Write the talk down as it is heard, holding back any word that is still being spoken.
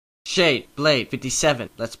Shade, Blade, 57.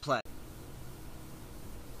 Let's play.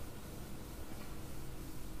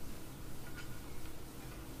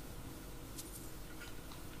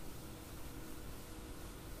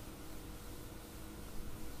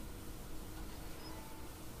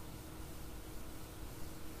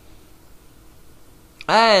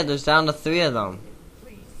 Hey, there's down to 3 of them.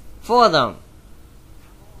 4 of them.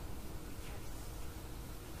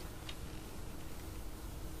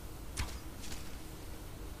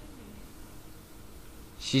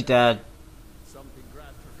 She's dead. Something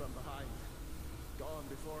grabbed her from behind. Gone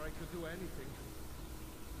before I could do anything.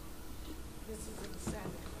 This is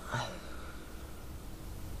insanity.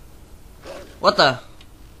 What the?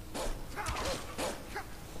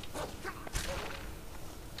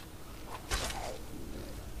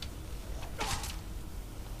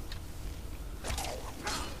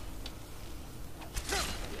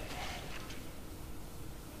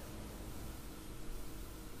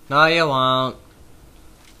 No, you won't.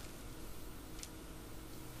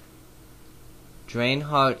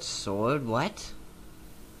 Drainheart sword? What?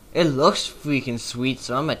 It looks freaking sweet,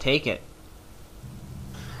 so I'm gonna take it.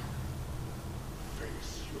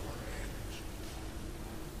 Face your end.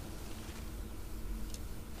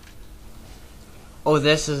 Oh,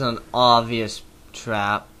 this is an obvious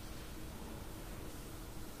trap.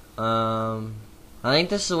 I think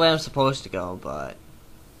this is the way I'm supposed to go, but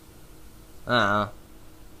I don't know.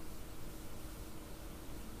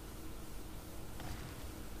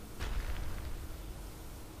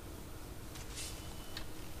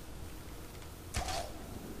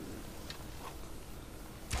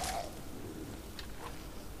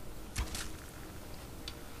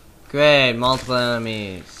 Great, multiple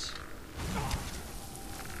enemies.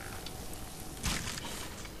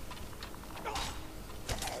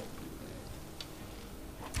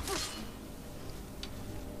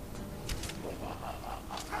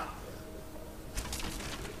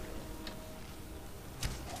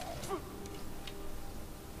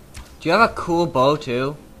 Do you have a cool bow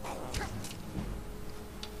too?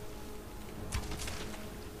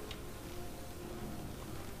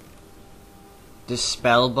 This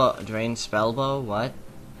spell bow, drain spell bow, what?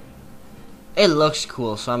 It looks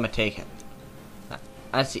cool, so I'm gonna take it.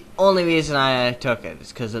 That's the only reason I took it, is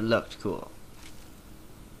because it looked cool.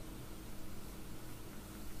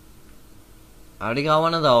 I already got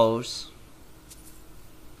one of those.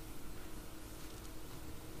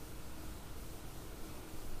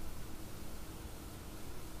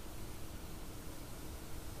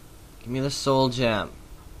 Give me the soul gem.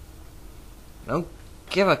 Don't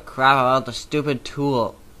give a crap about the stupid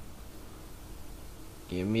tool.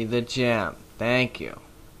 Give me the gem. Thank you.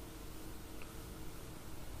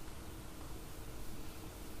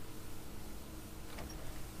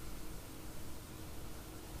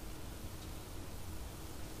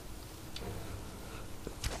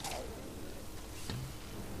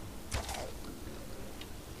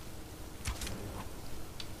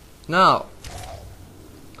 No.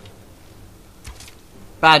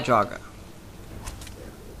 Bad jogger.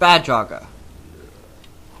 Bad jogger.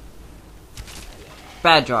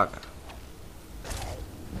 Bad jogger.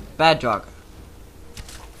 Bad jogger.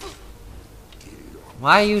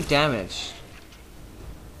 Why are you damaged?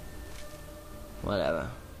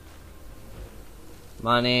 Whatever.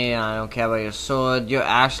 Money, I don't care about your sword. Your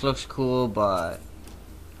axe looks cool, but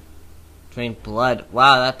drain blood.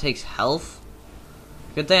 Wow, that takes health.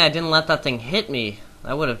 Good thing I didn't let that thing hit me.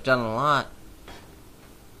 That would have done a lot.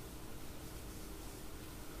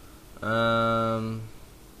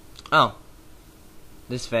 Oh.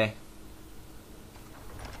 This way.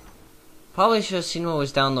 Probably should have seen what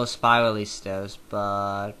was down those spirally stairs,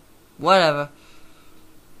 but whatever.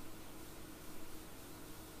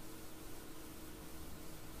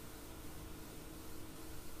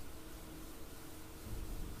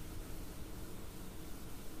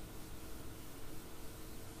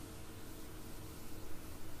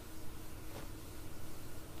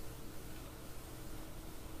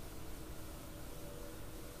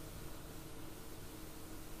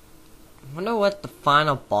 I wonder what the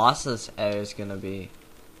final boss's area is gonna be.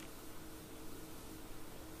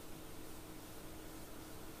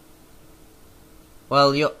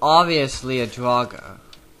 Well, you're obviously a Draugr.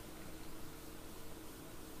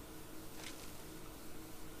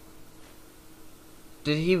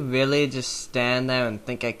 Did he really just stand there and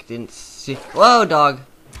think I didn't see? Whoa, dog!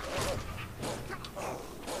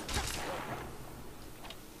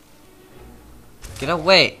 Get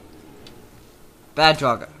away! Bad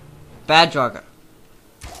Draugr. Bad Draugr.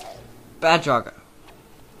 Bad Draugr.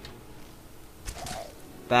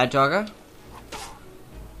 Bad Draugr.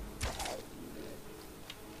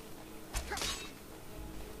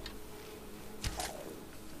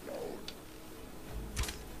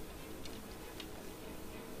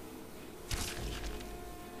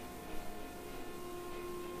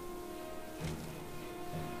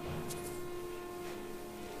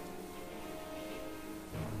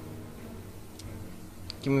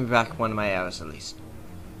 Give me back one of my arrows at least.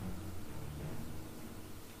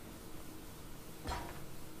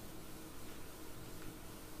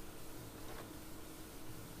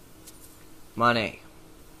 Money.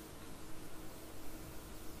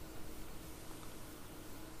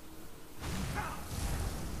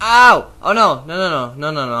 Ow! Oh no,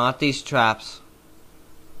 not these traps.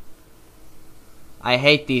 I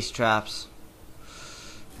hate these traps.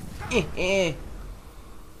 Okay.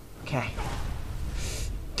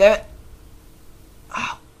 Damn it.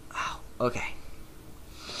 Ow, ow, okay.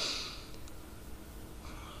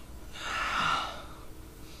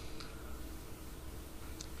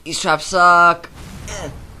 These traps suck.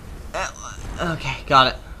 Okay, got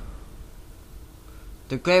it.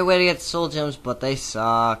 They're a great way to get soul gems, but they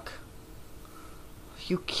suck. Are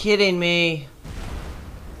you kidding me?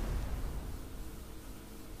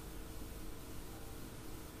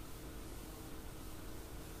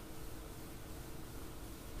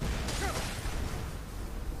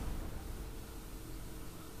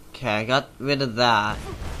 Okay, I got rid of that.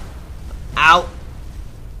 Ow!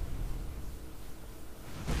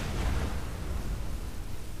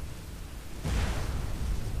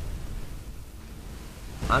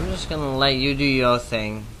 I'm just gonna let you do your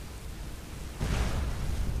thing.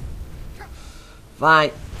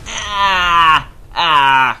 Fine.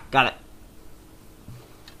 Got it.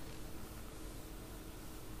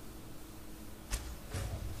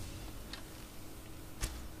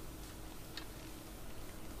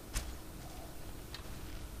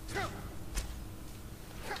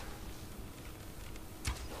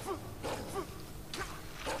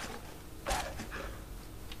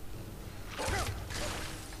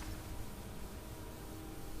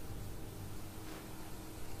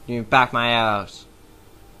 Give me back my arrows.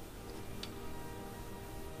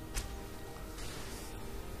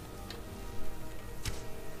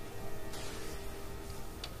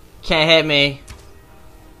 Can't hit me.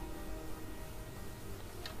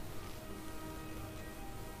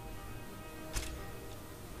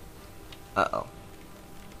 Uh-oh.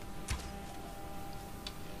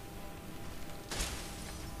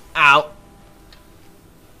 Ow.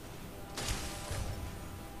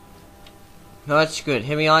 No, that's good.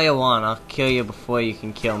 Hit me all you want. I'll kill you before you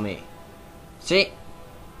can kill me. See?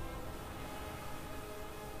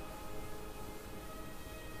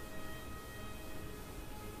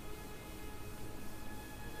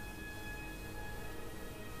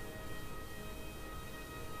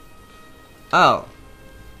 Oh.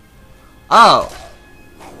 Oh.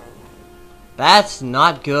 That's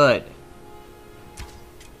not good.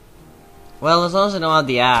 Well, as long as I don't have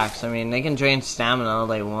the axe. I mean, they can drain stamina all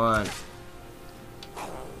they want.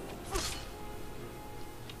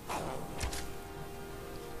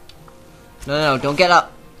 No, don't get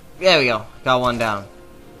up. There we go. Got one down.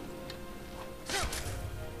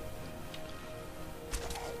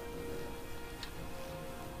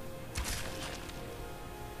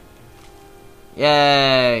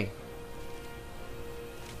 Yay!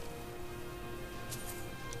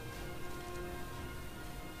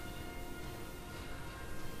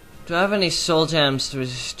 Do I have any soul gems to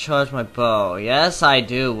recharge my bow? Yes, I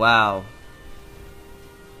do. Wow.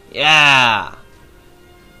 Yeah!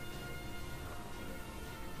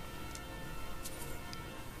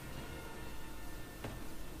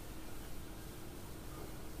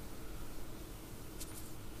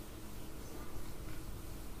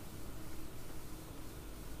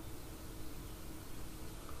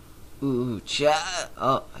 Ooh,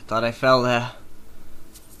 oh, I thought I fell there.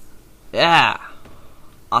 Yeah!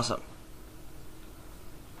 Awesome.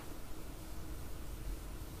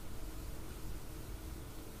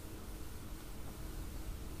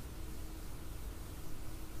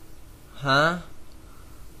 Huh?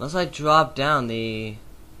 Unless I drop down I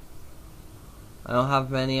don't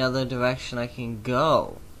have any other direction I can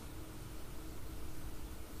go.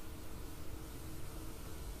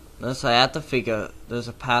 Unless I have to figure there's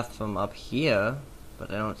a path from up here,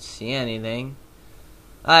 but I don't see anything.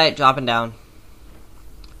 Alright, dropping down.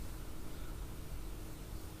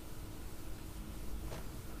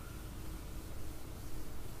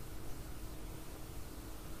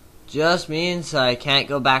 Just means I can't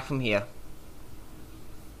go back from here.